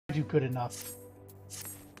do good enough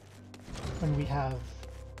when we have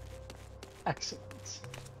excellent.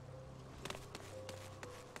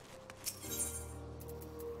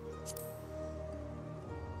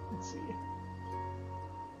 Let's see.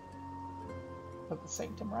 But the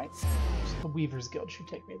Sanctum, right? Just the Weaver's Guild should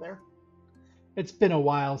take me there. It's been a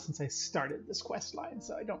while since I started this quest line,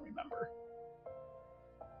 so I don't remember.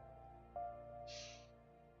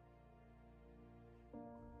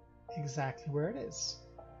 Exactly where it is.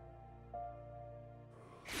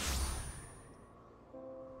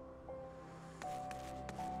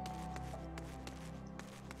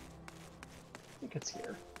 I think it's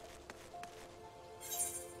here.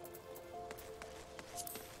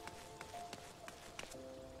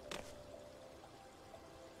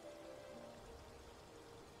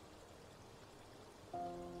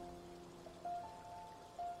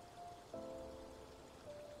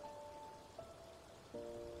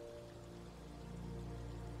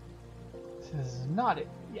 This is not it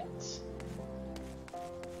yet.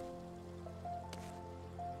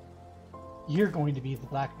 You're going to be the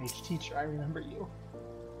Black Mage teacher, I remember you.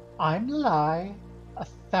 I'm Lai, a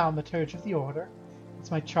thaumaturge of the Order.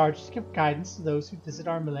 It's my charge to give guidance to those who visit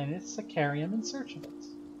our Millennius Sacarium in search of it.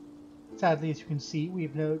 Sadly, as you can see,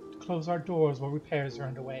 we've had to close our doors while repairs are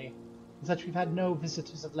underway. As such, we've had no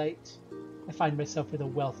visitors of late. I find myself with a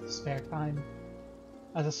wealth of spare time.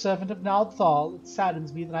 As a servant of Nald Thal, it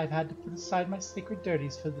saddens me that I've had to put aside my sacred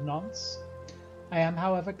duties for the nonce. I am,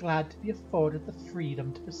 however, glad to be afforded the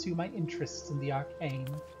freedom to pursue my interests in the arcane.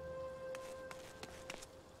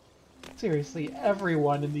 Seriously,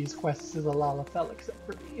 everyone in these quests is a Lalafell except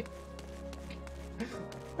for me.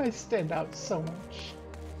 I stand out so much.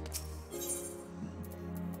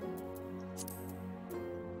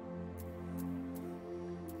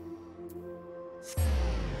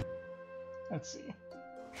 Let's see.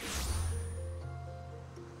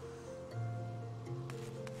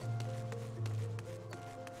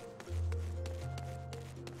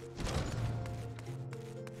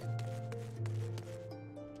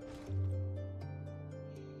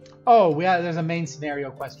 Oh, there's a main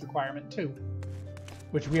scenario quest requirement too,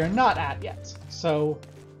 which we are not at yet. So,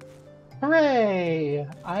 hooray!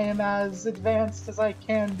 I am as advanced as I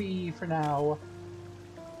can be for now.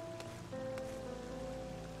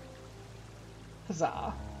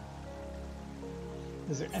 Huzzah.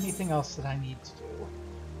 Is there anything else that I need to do?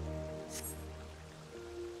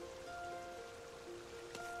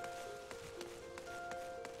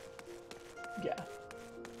 Yeah.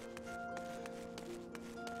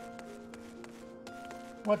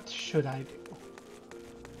 What should I do?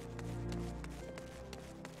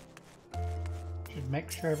 Should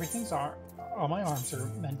make sure everything's all my arms are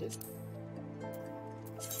mended.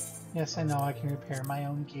 Yes, I know I can repair my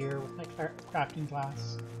own gear with my crafting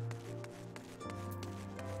glass.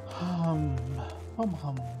 Hum.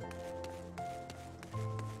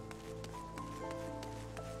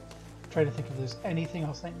 Try to think if there's anything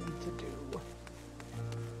else I need to do.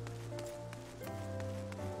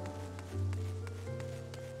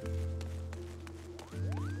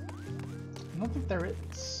 I don't think there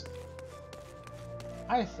is.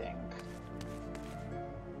 I think.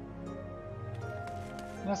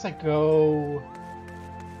 Unless I go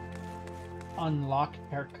unlock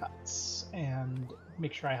haircuts and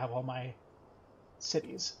make sure I have all my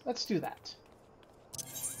cities. Let's do that.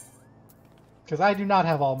 Because I do not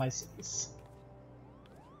have all my cities.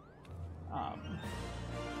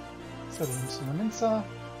 So Minsa.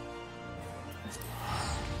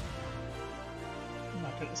 I'm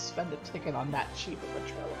not going to spend a ticket on that cheap of a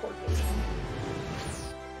teleportation.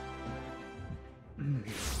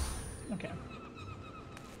 Okay.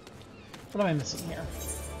 What am I missing here?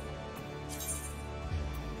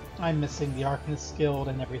 I'm missing the Arcanist Guild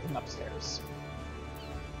and everything upstairs.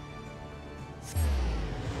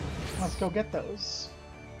 Let's go get those.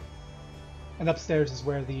 And upstairs is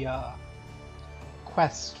where the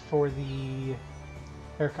quest for the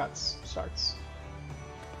haircuts starts.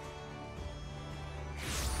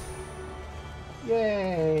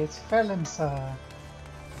 Yay, it's Felimsa.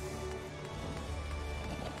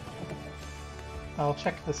 I'll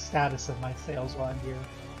check the status of my sales while I'm here.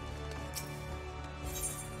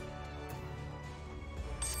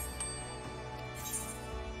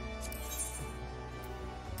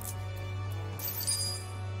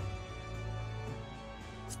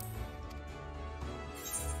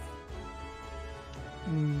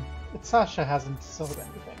 But Sasha hasn't sold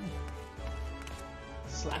anything.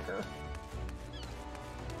 Slacker.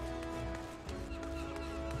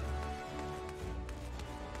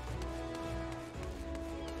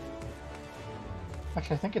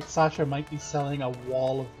 Actually, I think Sasha might be selling a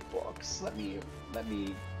wall of books. Let me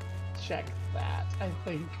check that. I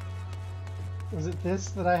think... Was it this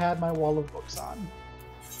that I had my wall of books on?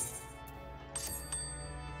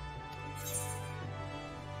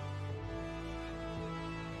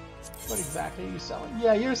 What exactly are you selling?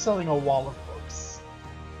 Yeah, you're selling a wall of books.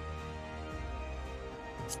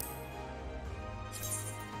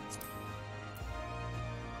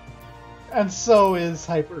 And so is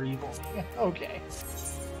Hyper Evil Me. Okay.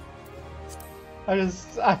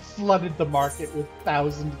 I flooded the market with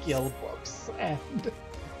 1,000 guild books and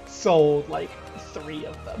sold like 3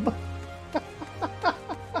 of them.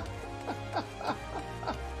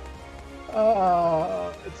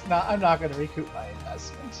 I'm not going to recoup my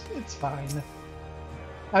investment. It's fine.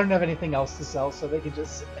 I don't have anything else to sell, so they can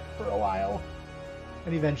just sit there for a while.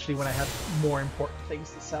 And eventually, when I have more important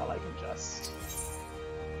things to sell, I can just,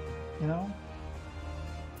 you know,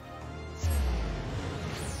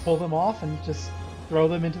 pull them off and just throw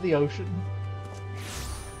them into the ocean.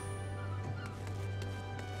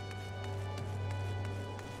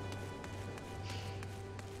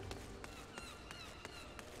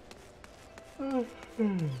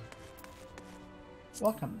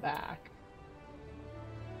 Welcome back.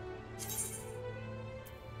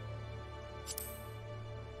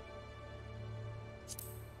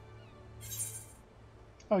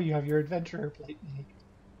 Oh, you have your adventurer plate made.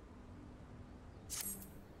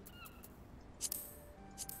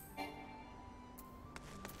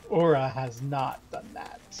 Aura has not done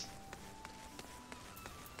that.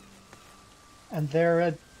 And they're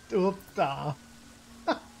a... Oopta.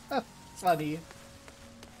 Funny.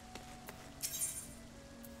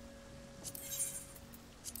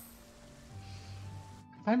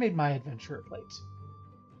 If I made my adventurer plate.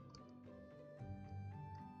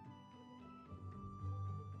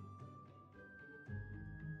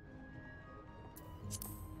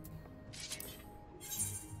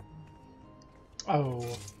 Oh.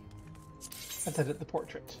 Let's edit the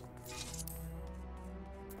portrait.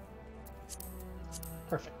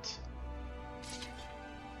 Perfect.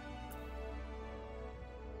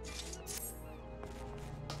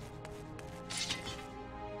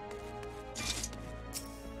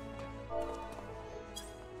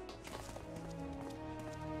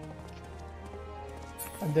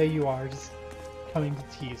 And there you are, just coming to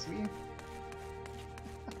tease me.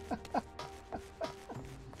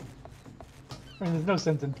 I mean, there's no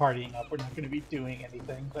sense in partying up. We're not going to be doing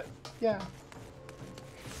anything, but yeah.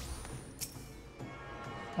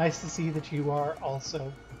 Nice to see that you are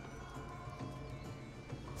also.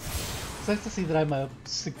 It's nice to see that I'm a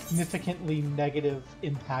significantly negative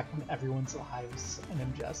impact on everyone's lives, and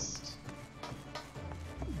I'm just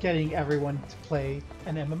getting everyone to play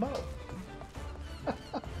an MMO.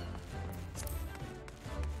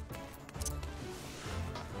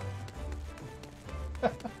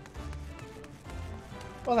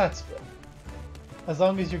 Well, that's good. As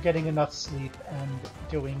long as you're getting enough sleep and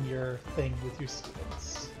doing your thing with your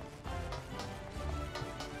students.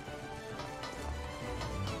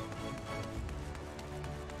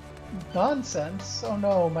 Nonsense! Oh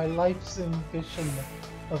no, my life's ambition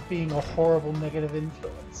of being a horrible negative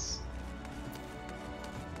influence.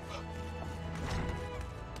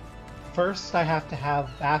 First, I have to have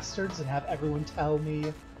bastards and have everyone tell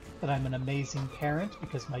me that I'm an amazing parent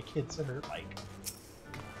because my kids are like...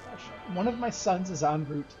 One of my sons is en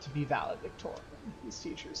route to be valedictorian, his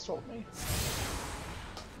teachers told me.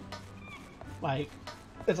 Like,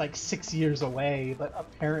 it's like 6 years away, but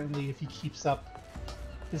apparently if he keeps up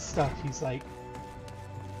his stuff, he's like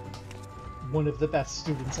one of the best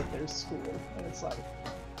students at their school. And it's like,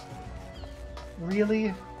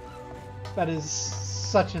 really? That is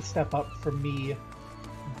such a step up from me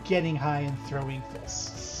getting high and throwing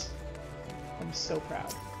fists. I'm so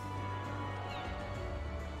proud.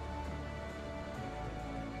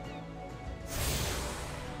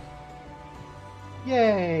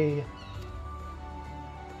 Yay!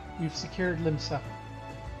 We've secured Limsa.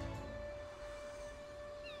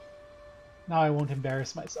 Now I won't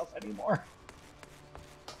embarrass myself anymore.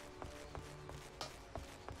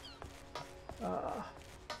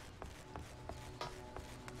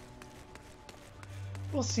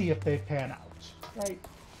 We'll see if they pan out, right?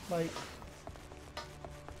 Like,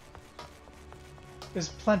 there's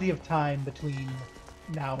plenty of time between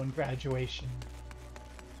now and graduation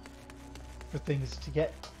for things to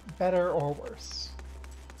get better or worse.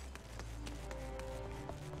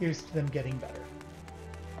 Here's to them getting better.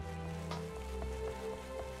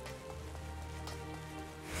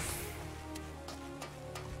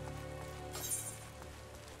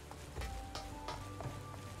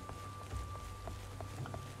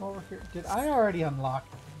 Over here. Did I already unlock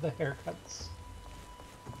the haircuts?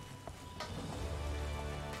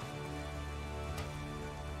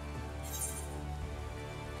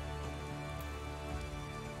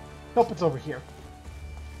 Nope, it's over here.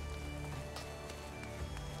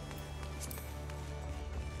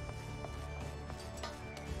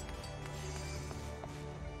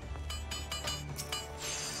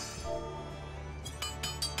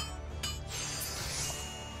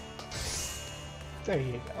 There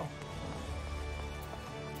you go.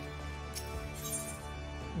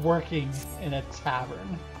 Working in a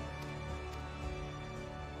tavern.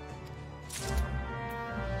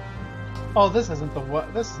 Oh, this isn't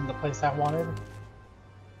the place I wanted.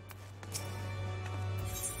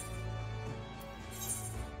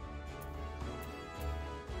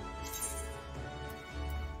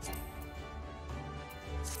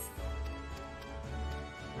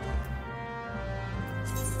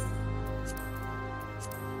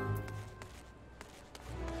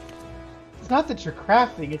 It's not that you're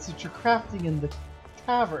crafting, it's that you're crafting in the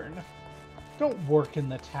tavern. Don't work in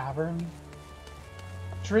the tavern.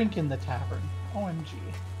 Drink in the tavern. OMG.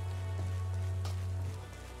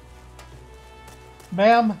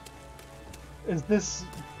 Ma'am, is this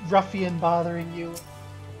ruffian bothering you?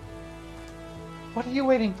 What are you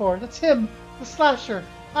waiting for? That's him! The slasher!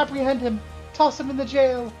 Apprehend him! Toss him in the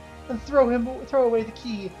jail! And throw away the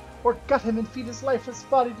key! Or gut him and feed his lifeless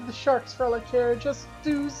body to the sharks for all I care. Just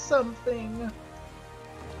do something!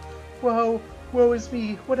 Woe is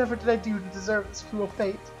me! Whatever did I do to deserve this cruel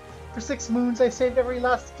fate? For 6 moons I saved every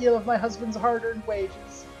last gill of my husband's hard-earned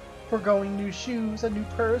wages, foregoing new shoes, a new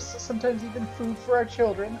purse, sometimes even food for our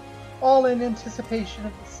children, all in anticipation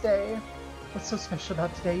of this day. What's so special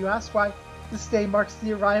about today, you ask? Why, this day marks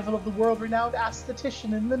the arrival of the world-renowned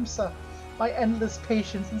aesthetician in Limsa. My endless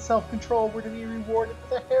patience and self-control were to be rewarded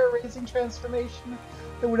with a hair-raising transformation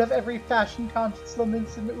that would have every fashion-conscious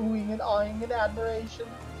Laminsan oohing and awing in admiration.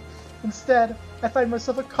 Instead, I find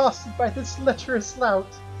myself accosted by this lecherous lout.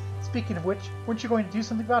 Speaking of which, weren't you going to do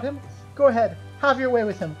something about him? Go ahead, have your way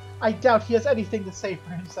with him. I doubt he has anything to say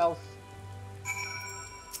for himself.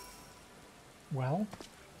 Well,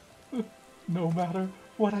 no matter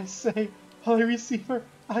what I say, I receive her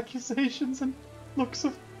accusations and looks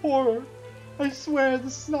of horror. I swear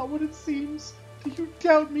this is not what it seems. Do you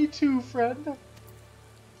doubt me too, friend?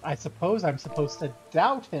 I suppose I'm supposed to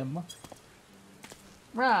doubt him.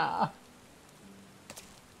 Rah.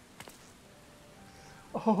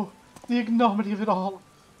 Oh, the ignominy of it all.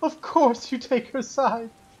 Of course you take her side.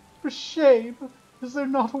 For shame, is there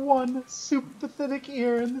not one sympathetic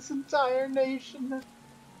ear in this entire nation?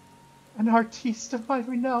 An artiste of my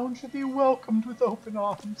renown should be welcomed with open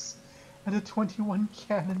arms and a 21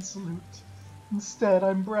 cannon salute. Instead,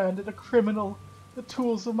 I'm branded a criminal, the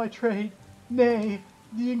tools of my trade, nay,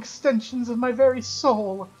 the extensions of my very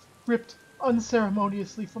soul, ripped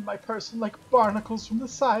unceremoniously from my person like barnacles from the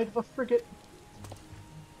side of a frigate.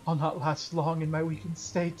 I'll not last long in my weakened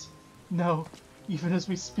state. No, even as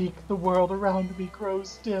we speak, the world around me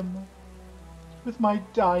grows dim. With my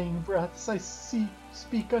dying breaths I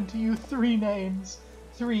speak unto you 3 names,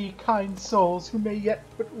 3 kind souls who may yet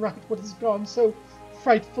put right what has gone so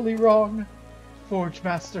frightfully wrong. Forge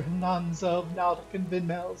Master Nanza of Nautic and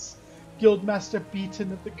Vinmels, Guildmaster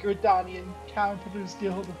Beaton of the Gerdanian Counters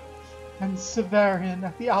Guild, and Severian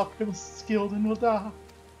at the Alchemist's Guild in Ulda.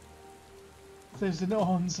 If there's an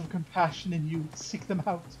ounce of compassion in you, seek them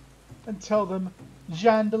out, and tell them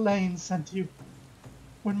Jeanne Delane sent you.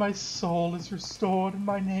 When my soul is restored and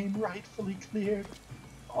my name rightfully cleared,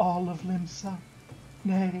 all of Limsa,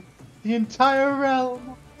 nay, the entire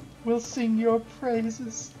realm, will sing your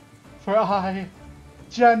praises. For I,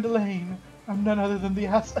 Jeanne Delane, am none other than the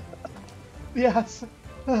ass... the ass...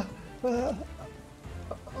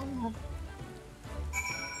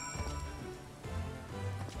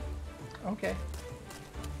 Okay.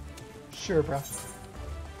 Sure, bro.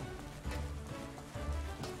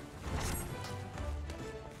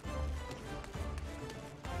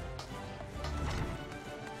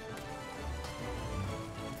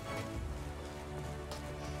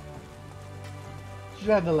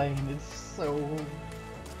 Jeanne is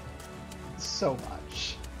so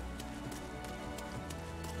much.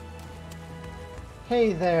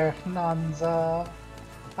 Hey there, Nanza.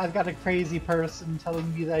 I've got a crazy person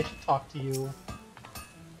telling me that I should talk to you.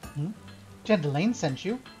 Jeanne Delane sent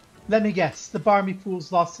you? Let me guess, the barmy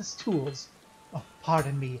fool's lost his tools. Oh,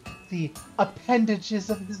 pardon me, the appendages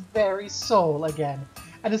of his very soul again,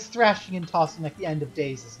 and is thrashing and tossing like the end of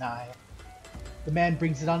days is nigh. The man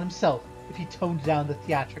brings it on himself. If he toned down the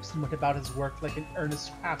theatrics and went about his work like an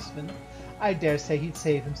earnest craftsman, I dare say he'd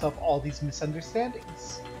save himself all these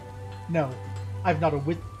misunderstandings. No, I've not a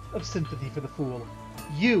whit of sympathy for the fool.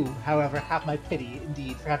 You, however, have my pity,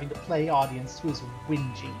 indeed, for having to play audience to his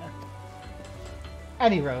whinging.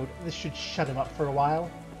 Any road, this should shut him up for a while.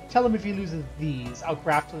 Tell him if he loses these, I'll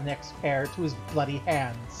graft the next pair to his bloody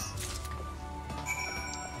hands.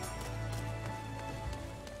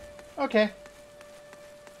 Okay.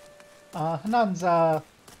 Hananza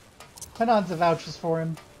vouches for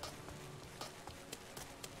him.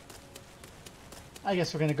 I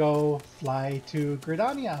guess we're gonna go fly to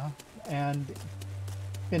Gridania and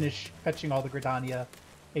finish fetching all the Gridania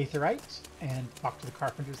Aetherite and talk to the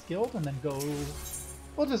Carpenters Guild, and then go.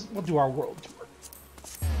 We'll do our world tour.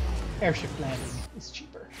 Airship landing is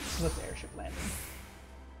cheaper, so let's airship landing.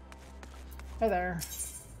 Hi there.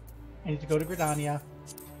 I need to go to Gridania.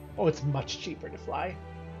 Oh, it's much cheaper to fly.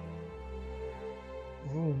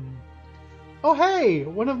 Vroom. Oh hey!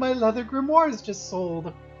 One of my leather grimoires just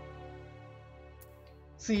sold!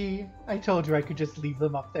 See, I told you I could just leave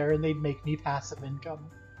them up there and they'd make me passive income.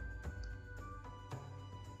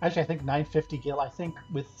 Actually, I think 950 gil. I think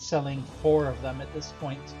with selling 4 of them at this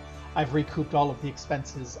point, I've recouped all of the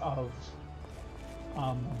expenses of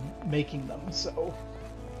making them. So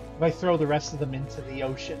if I throw the rest of them into the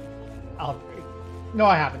ocean, I'll break. No,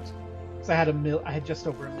 I haven't. Because I had just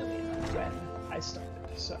over 1 million when I started.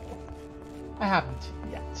 So I haven't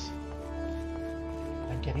yet.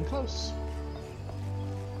 I'm getting close.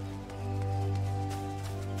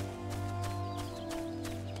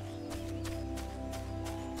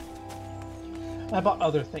 I bought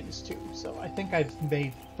other things too, so I think I've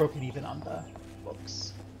broken even on the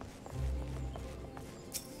books.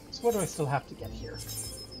 So what do I still have to get here?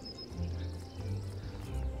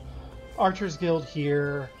 Archers Guild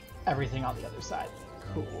here, everything on the other side.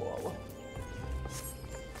 Cool.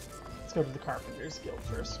 Let's go to the Carpenters Guild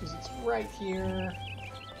first, because it's right here.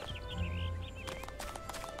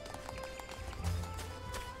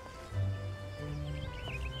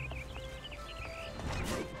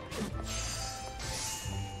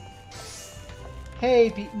 Hey,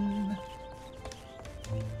 Beaton!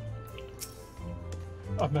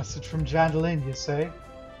 A message from Jandalin, you say?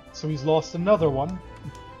 So he's lost another one?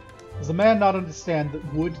 Does the man not understand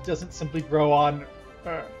that wood doesn't simply grow on...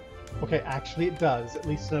 Okay, actually it does, at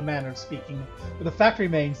least in a manner of speaking, but the fact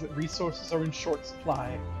remains that resources are in short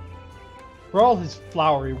supply. For all his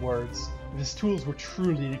flowery words, if his tools were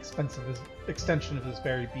truly an extension of his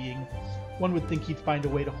very being, one would think he'd find a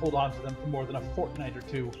way to hold on to them for more than a fortnight or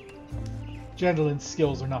two. Jandalin's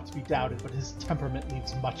skills are not to be doubted, but his temperament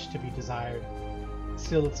leaves much to be desired.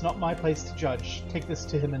 Still, it's not my place to judge. Take this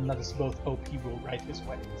to him and let us both hope he will right his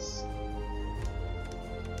ways.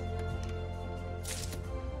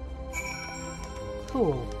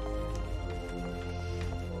 Cool.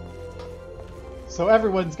 So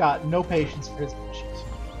everyone's got no patience for his bullshit.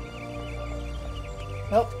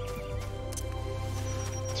 Well,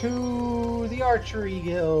 to the Archery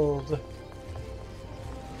Guild,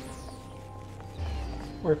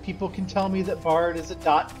 where people can tell me that Bard is a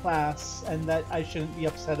dot class and that I shouldn't be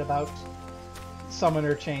upset about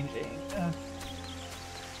Summoner changing.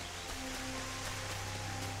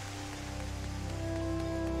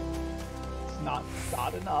 It's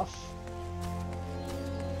not enough.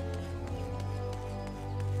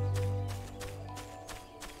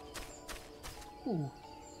 Ooh.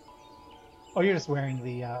 Oh, you're just wearing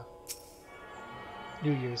the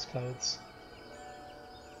New Year's clothes.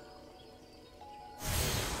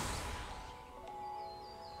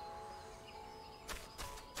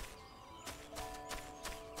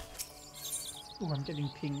 Ooh, I'm getting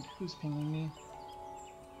pinged. Who's pinging me?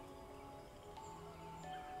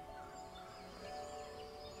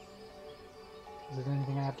 Is there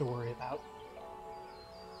anything I have to worry about?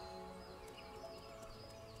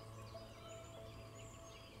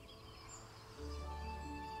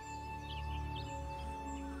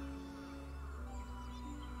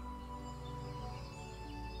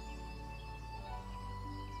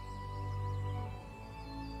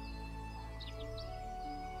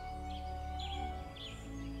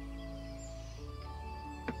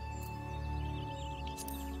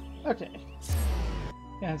 Okay.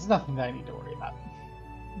 Yeah, it's nothing that I need to worry about.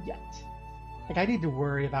 Yet. Like, I need to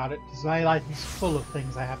worry about it, because my life is full of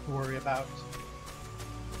things I have to worry about.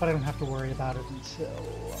 But I don't have to worry about it until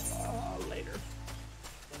later.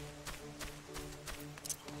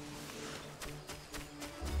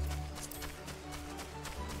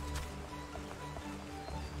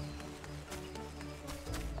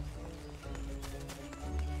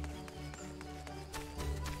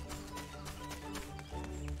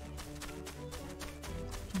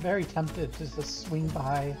 Very tempted just to swing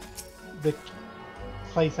by the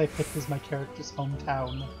place I picked as my character's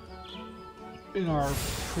hometown in our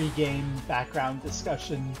pre-game background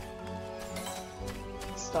discussion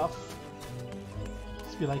stuff.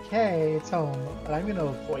 Just be like, hey, it's home, but I'm gonna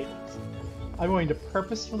avoid it. I'm going to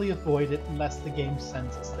purposefully avoid it unless the game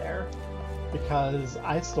sends us there. Because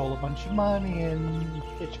I stole a bunch of money and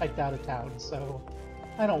hitchhiked out of town, so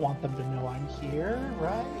I don't want them to know I'm here,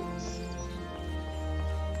 right?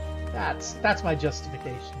 That's my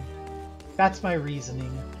justification. That's my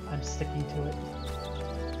reasoning. I'm sticking to it.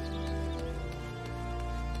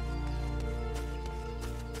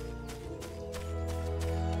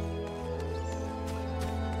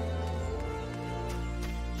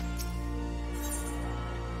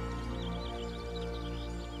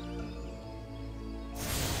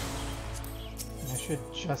 I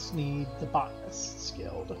should just need the botanist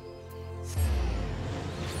skilled.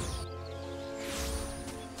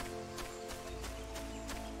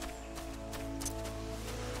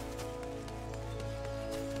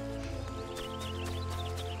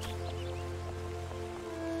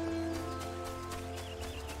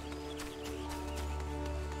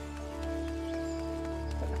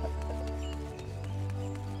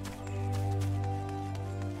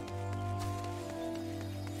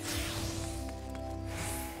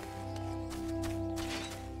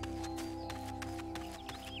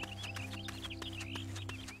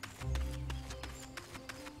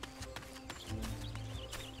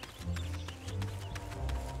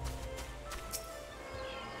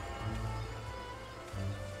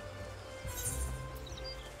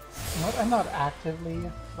 I'm not actively,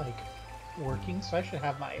 like, working, so I should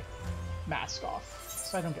have my mask off,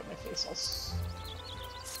 so I don't get my face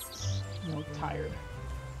all, tired.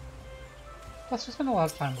 Plus, we spent a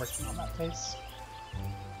lot of time working on that face.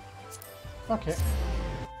 Okay.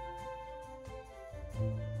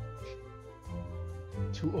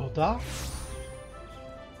 To Oda.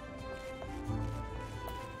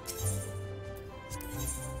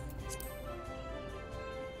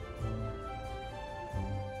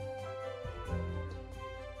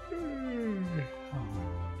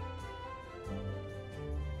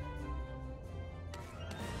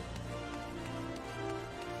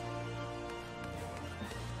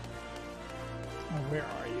 Where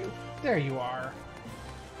are you? There you are.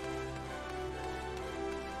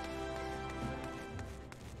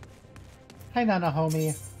 Hi, Nana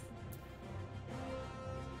homie.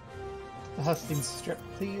 The hustings strip,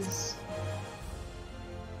 please.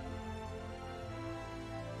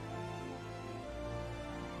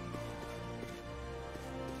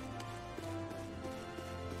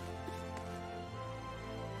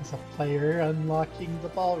 As a player unlocking the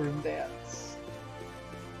ballroom dance.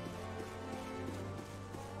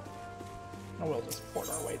 And we'll just port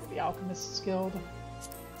our way to the Alchemist's Guild.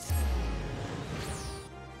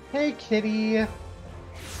 Hey, kitty!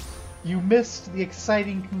 You missed the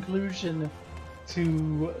exciting conclusion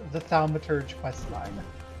to the Thaumaturge questline.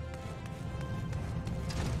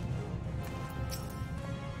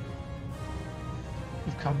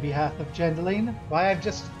 You've come on behalf of Gendaline. Why, I've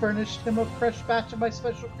just furnished him a fresh batch of my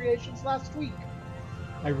special creations last week.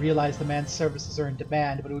 I realize the man's services are in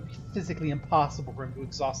demand, but it would be physically impossible for him to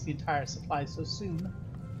exhaust the entire supply so soon.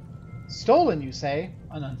 Stolen, you say?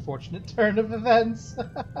 An unfortunate turn of events.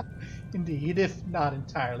 Indeed, if not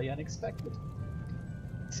entirely unexpected.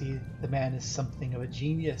 See, the man is something of a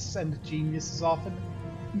genius, and genius is often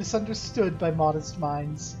misunderstood by modest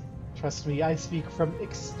minds. Trust me, I speak from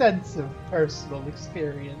extensive personal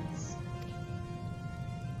experience.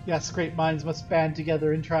 Yes, great minds must band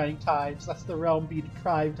together in trying times, lest the realm be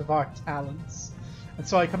deprived of our talents. And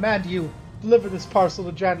so I command you, deliver this parcel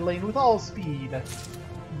to Gendaline with all speed.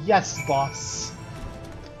 Yes, boss.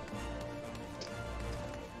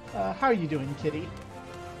 How are you doing, kitty?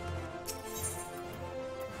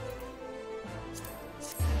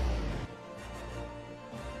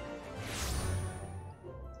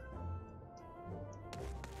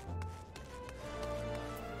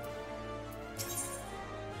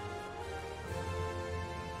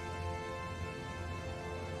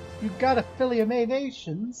 You got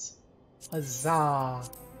affiliations? Huzzah!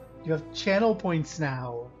 You have channel points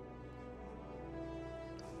now.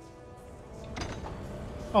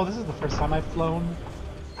 Oh, this is the first time I've flown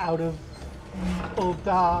out of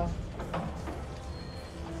Ul'dah.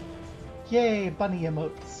 Yay, bunny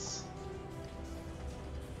emotes.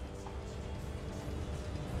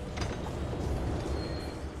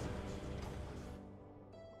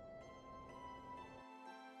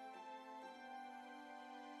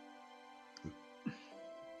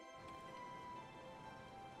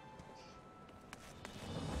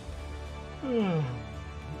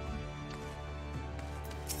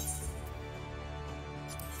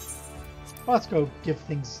 Well, let's go give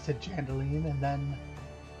things to Gendaline, and then,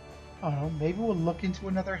 I don't know, maybe we'll look into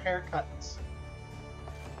another haircut.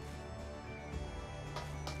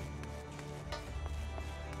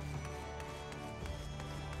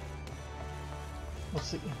 We'll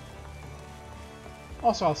see.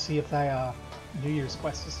 Also, I'll see if that New Year's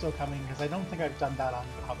quest is still coming, because I don't think I've done that on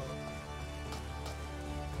Cabo.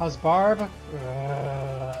 How's Barb?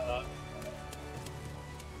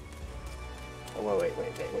 Oh, wait.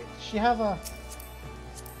 Does she have a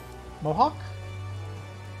mohawk?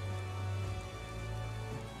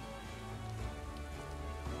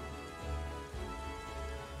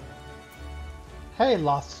 Hey,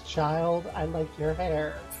 lost child, I like your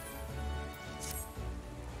hair.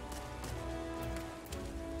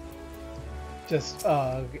 Just,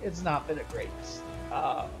 it's not been a great,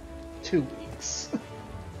 2 weeks.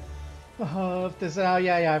 If there's,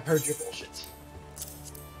 yeah, I've heard your bullshit.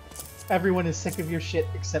 Everyone is sick of your shit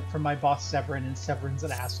except for my boss Severin, and Severin's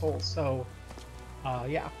an asshole, so,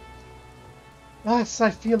 yeah. Yes,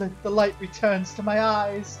 I feel it. The light returns to my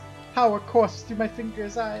eyes. Power courses through my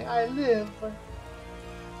fingers. I live.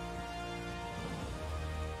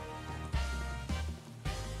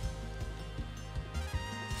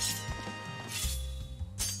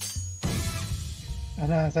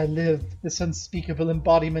 And as I live, this unspeakable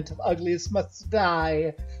embodiment of ugliest must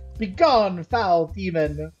die. Begone, foul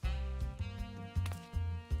demon!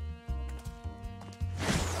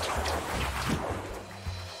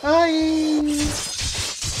 Aye!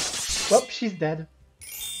 Well, she's dead.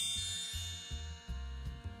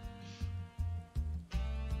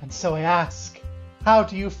 And so I ask, how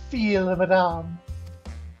do you feel, madame?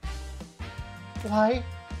 Why,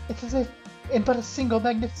 it's as if in but a single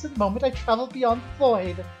magnificent moment I travel beyond the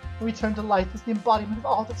void and return to life as the embodiment of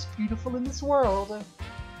all that's beautiful in this world.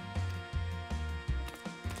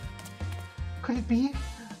 Could it be?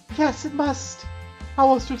 Yes, it must! How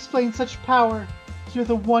else to explain such power? You're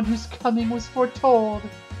the one whose coming was foretold.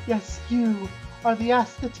 Yes, you are the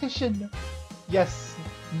aesthetician. Yes,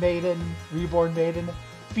 maiden, reborn maiden,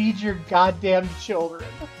 feed your goddamn children.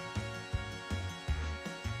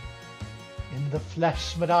 In the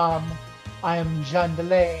flesh, madame, I am Jeanne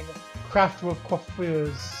Delane, crafter of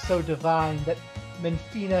coiffures so divine that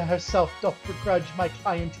Menfina herself doth begrudge my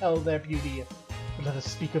clientele their beauty. But let us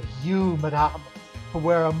speak of you, madame, for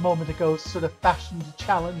where a moment ago stood a fashioned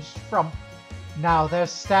challenged frump, now there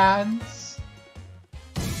stands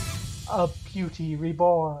a beauty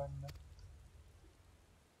reborn.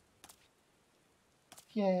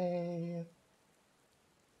 Yay.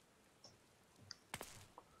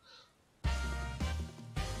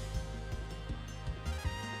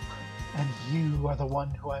 And you are the one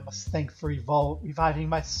who I must thank for reviving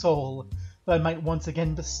my soul, that I might once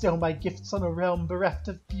again bestow my gifts on a realm bereft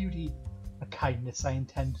of beauty, a kindness I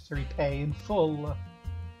intend to repay in full.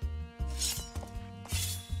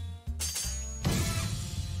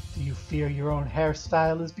 Do you fear your own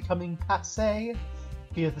hairstyle is becoming passé?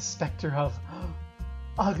 Fear the specter of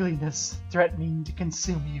ugliness threatening to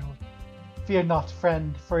consume you? Fear not,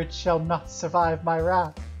 friend, for it shall not survive my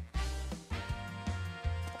wrath.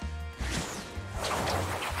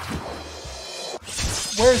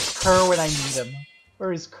 Where's Kerr when I need him?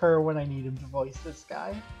 Where is Kerr when I need him to voice this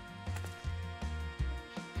guy?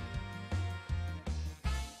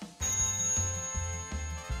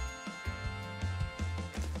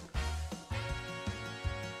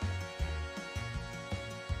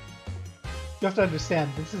 You have to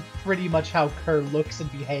understand, this is pretty much how Kerr looks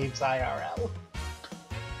and behaves IRL.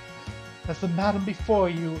 As the madam before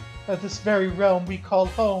you, at this very realm we call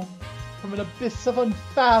home, from an abyss of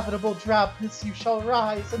unfathomable drabness you shall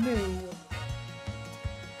rise anew.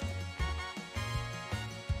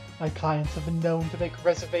 My clients have been known to make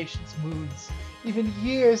reservations moons, even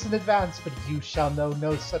years in advance, but you shall know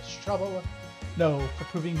no such trouble. No, for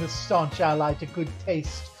proving the staunch ally to good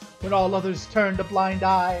taste, when all others turned a blind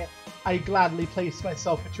eye, I gladly place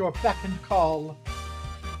myself at your beck and call.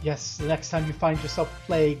 Yes, the next time you find yourself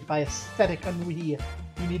plagued by aesthetic ennui,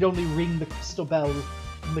 you need only ring the crystal bell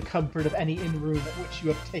in the comfort of any inn room at which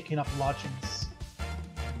you have taken up lodgings.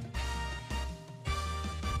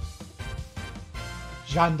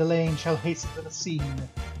 Jeanne Delane shall hasten to the scene.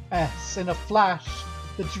 As, in a flash,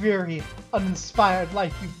 the dreary, uninspired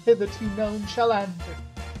life you've hitherto known shall end.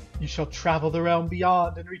 You shall travel the realm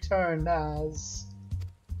beyond and return as...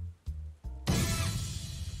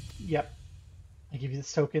 Yep. I give you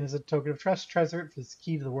this token as a token of trust. Treasure it for this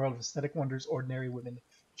key to the world of aesthetic wonders ordinary women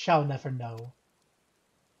shall never know.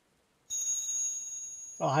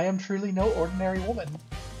 Well, I am truly no ordinary woman.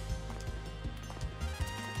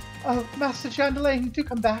 Oh, Master Jeanne Delane, do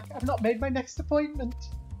come back. I've not made my next appointment.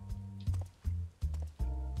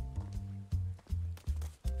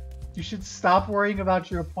 You should stop worrying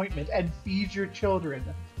about your appointment and feed your children.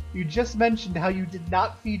 You just mentioned how you did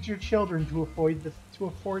not feed your children to afford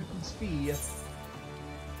his fee.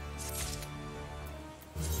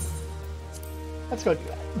 Let's go do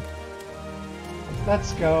that.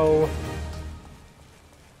 Let's go.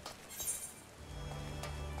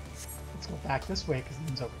 Let's go back this way because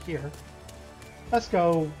Lynn's over here. Let's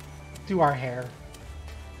go do our hair.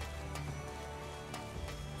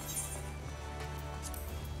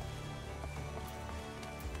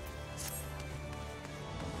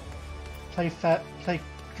 Play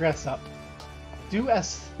dress up. Do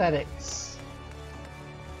aesthetics.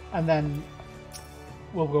 And then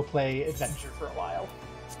we'll go play adventure for a while.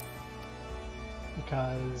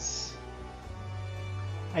 Because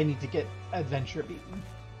I need to get adventure beaten.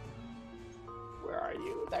 Where are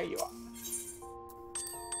you? There you are.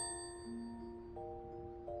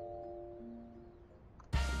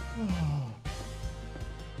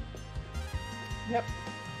 Yep.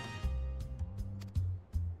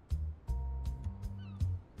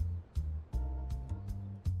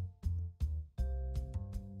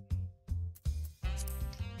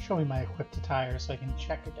 Show me my equipped attire so I can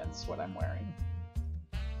check against what I'm wearing.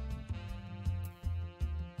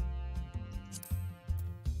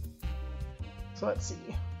 So let's see.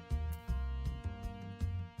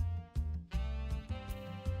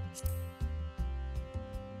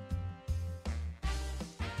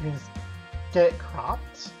 I'm gonna get it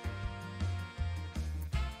cropped.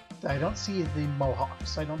 I don't see the mohawk,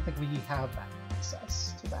 so I don't think we have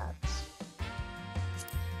access to that.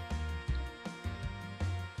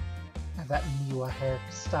 Have that Miwa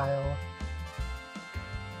hairstyle.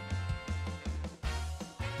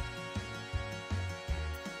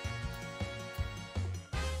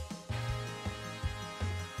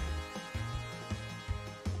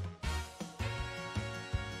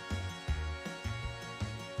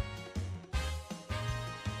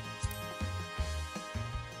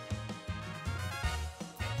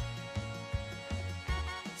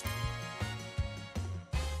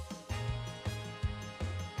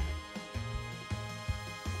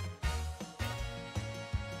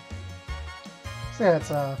 So yeah,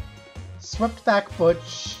 it's a swept back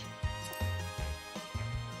butch,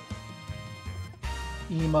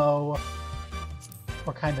 emo,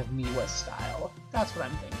 or kind of Miwa style. That's what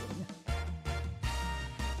I'm thinking.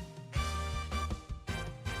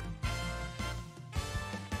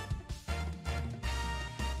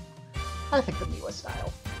 I think the Miwa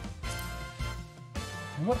style.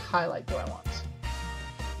 And what highlight do I want?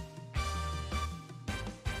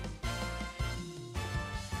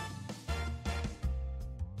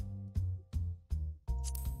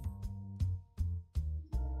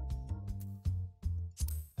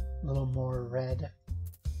 A little more red.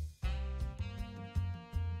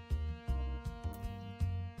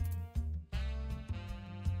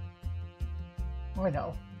 Oh, I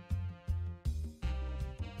know.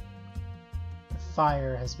 The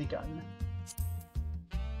fire has begun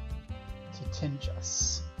to tinge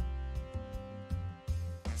us.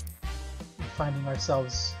 We're finding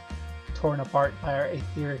ourselves torn apart by our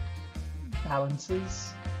etheric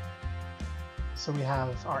balances. So we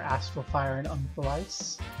have our astral fire and umbral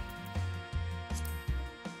ice.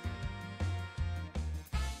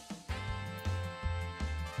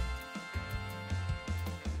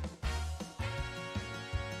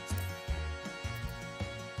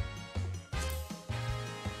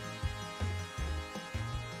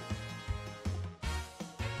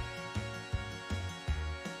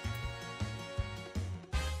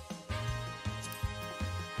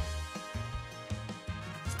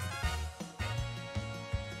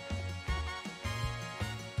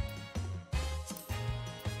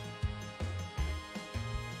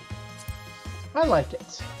 I like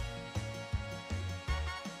it.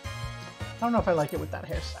 I don't know if I like it with that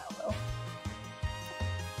hairstyle, though.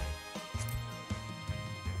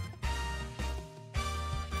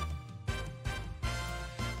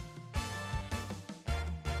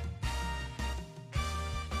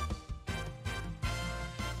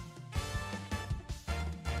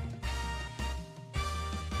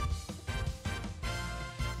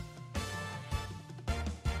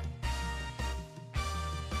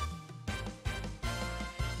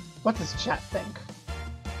 What does chat think?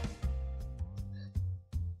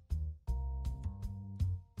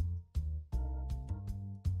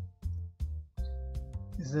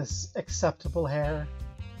 Is this acceptable hair?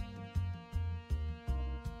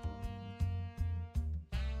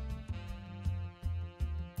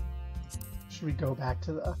 Should we go back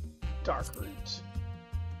to the dark route?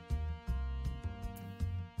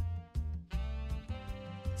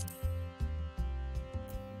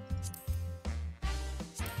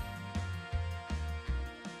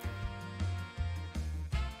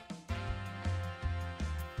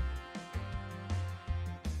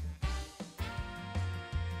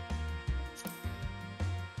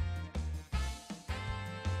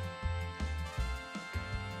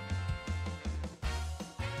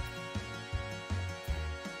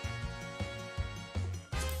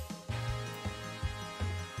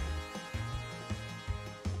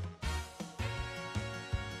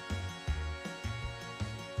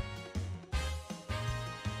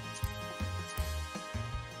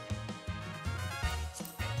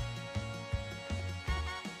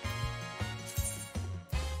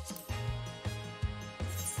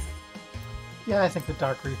 Yeah, I think the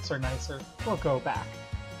dark roots are nicer. We'll go back.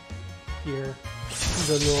 Here,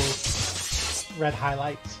 the little red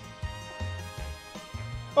highlights.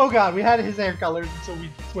 Oh god, we had his hair colors until we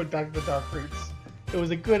went back to the dark roots. It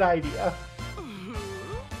was a good idea.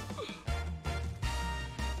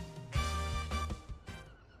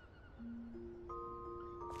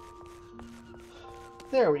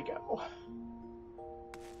 There we go.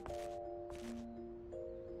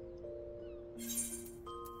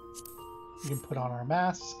 We can put on our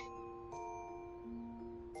mask.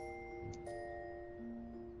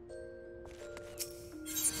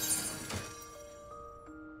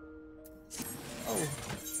 Oh.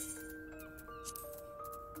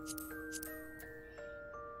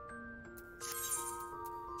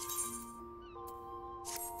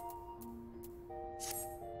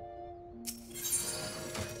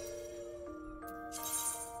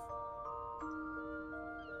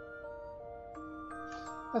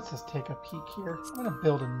 Let's just take a peek here. I'm going to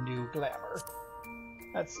build a new glamour.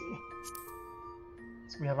 Let's see.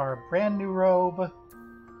 So we have our brand new robe.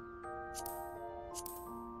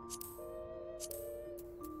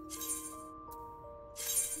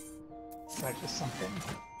 Just something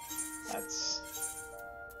that's...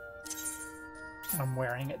 I'm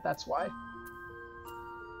wearing it, that's why.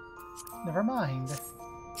 Never mind.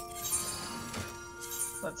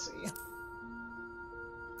 Let's see.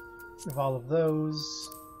 We have all of those.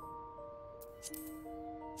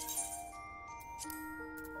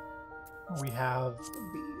 We have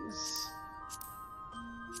these.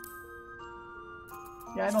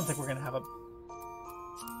 Yeah, I don't think we're going to have a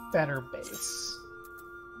better base.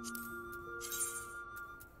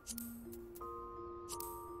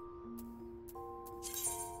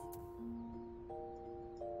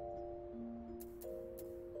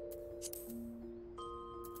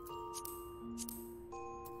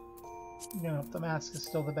 You know, if the mask is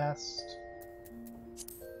still the best.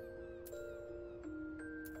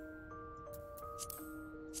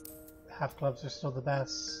 Half gloves are still the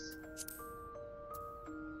best.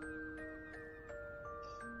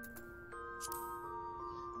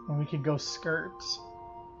 And we could go skirt.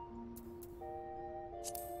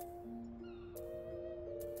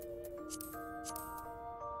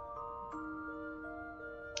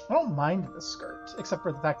 I don't mind the skirt, except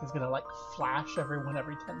for the fact it's gonna like flash everyone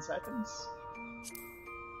every 10 seconds.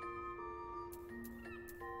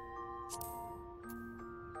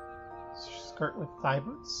 Skirt with thigh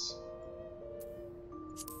boots.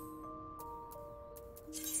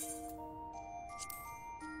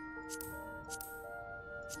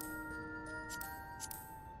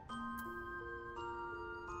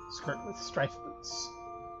 Skirt with strife boots.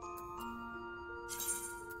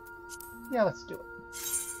 Yeah, let's do it.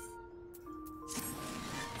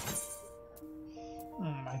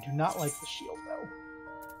 I do not like the shield, though.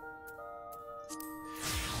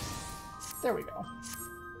 There we go.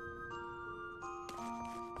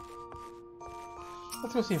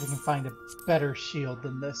 Let's go see if we can find a better shield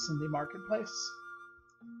than this in the marketplace.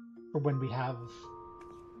 For when we have...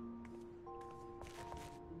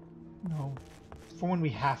 No. For when we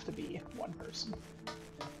have to be one person.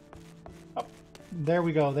 Oh, there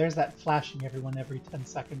we go. There's that flashing everyone every 10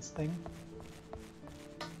 seconds thing.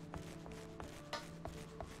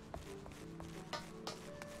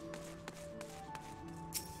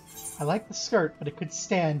 I like the skirt, but it could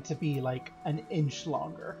stand to be like an inch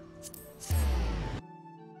longer.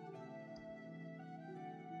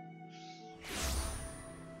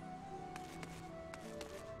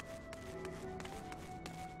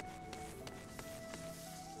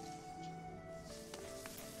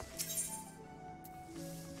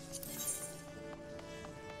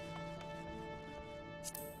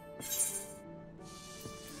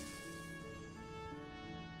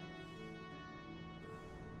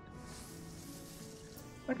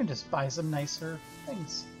 I can just buy some nicer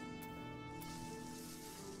things.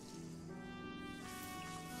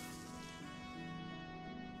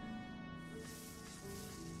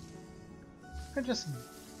 I can just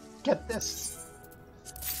get this.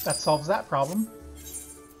 That solves that problem.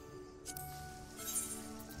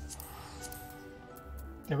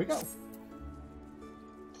 There we go.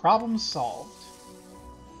 Problem solved.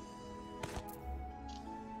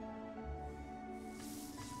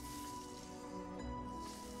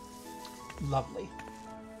 Lovely.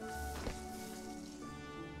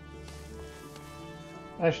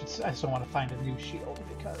 I still want to find a new shield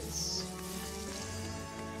because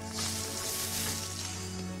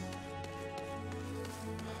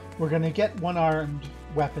we're gonna get one-armed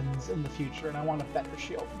weapons in the future, and I want a better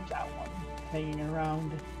shield than that one hanging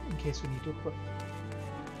around in case we need to equip.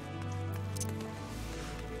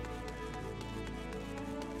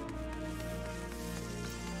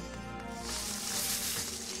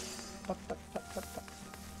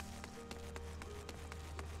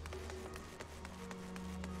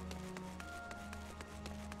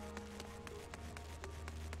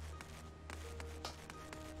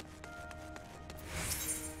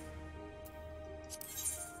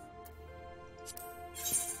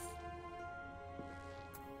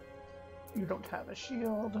 You don't have a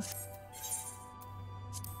shield.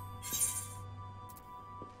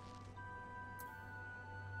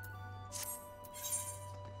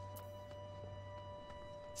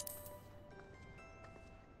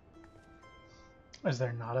 Is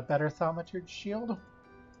there not a better Thaumaturge shield?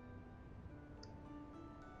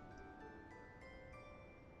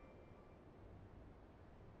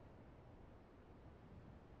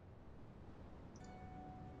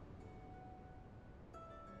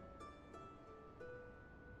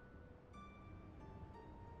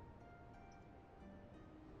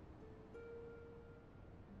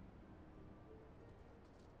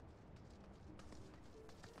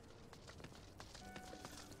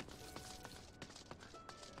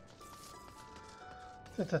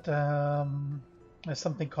 There's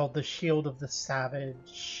something called the Shield of the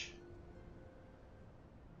Savage.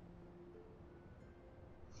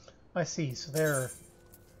 I see, so they're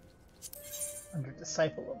under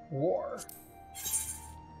Disciple of War.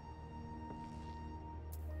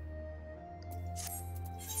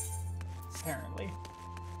 Apparently.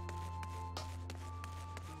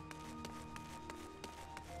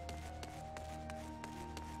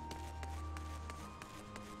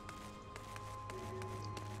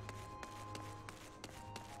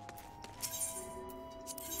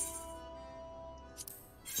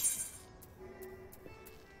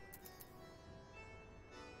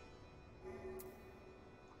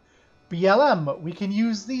 BLM, we can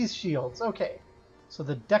use these shields. Okay, so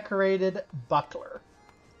the Decorated Buckler.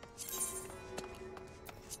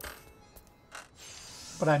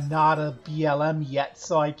 But I'm not a BLM yet,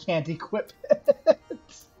 so I can't equip it.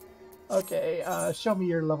 Okay, show me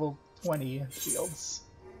your level 20 shields.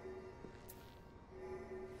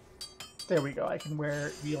 There we go, I can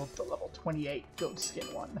wield the level 28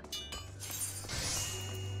 goatskin one.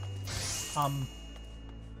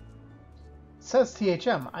 Says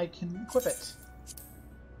THM, I can equip it.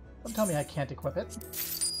 Don't tell me I can't equip it.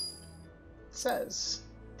 It says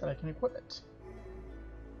that I can equip it.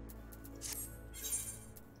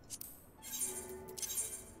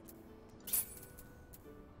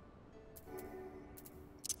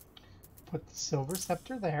 Put the Silver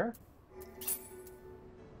Scepter there.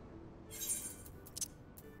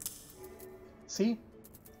 See?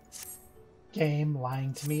 Game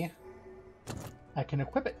lying to me. I can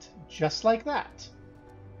equip it, just like that.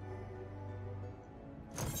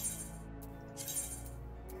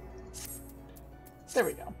 There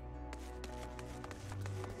we go.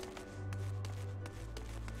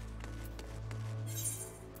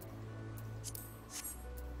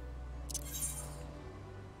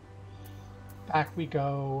 Back we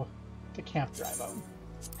go to Camp Drybone.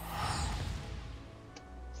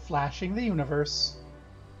 Flashing the universe.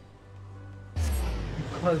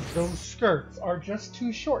 Because those skirts are just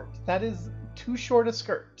too short. That is too short a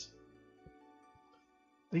skirt.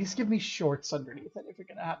 At least give me shorts underneath it if you're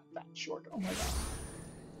gonna have that short. Oh my god.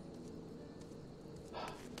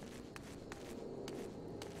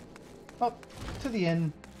 Up to the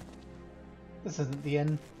inn. This isn't the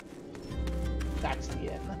inn. That's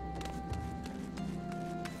the inn.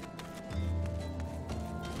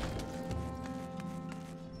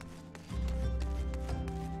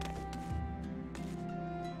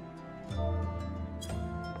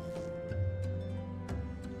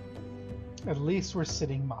 At least we're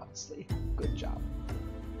sitting modestly. Good job.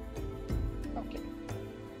 Okay.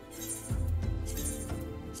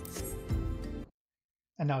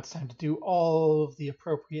 And now it's time to do all of the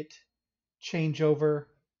appropriate changeover.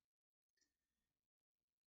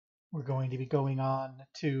 We're going to be going on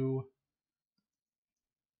to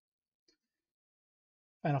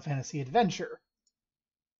Final Fantasy Adventure.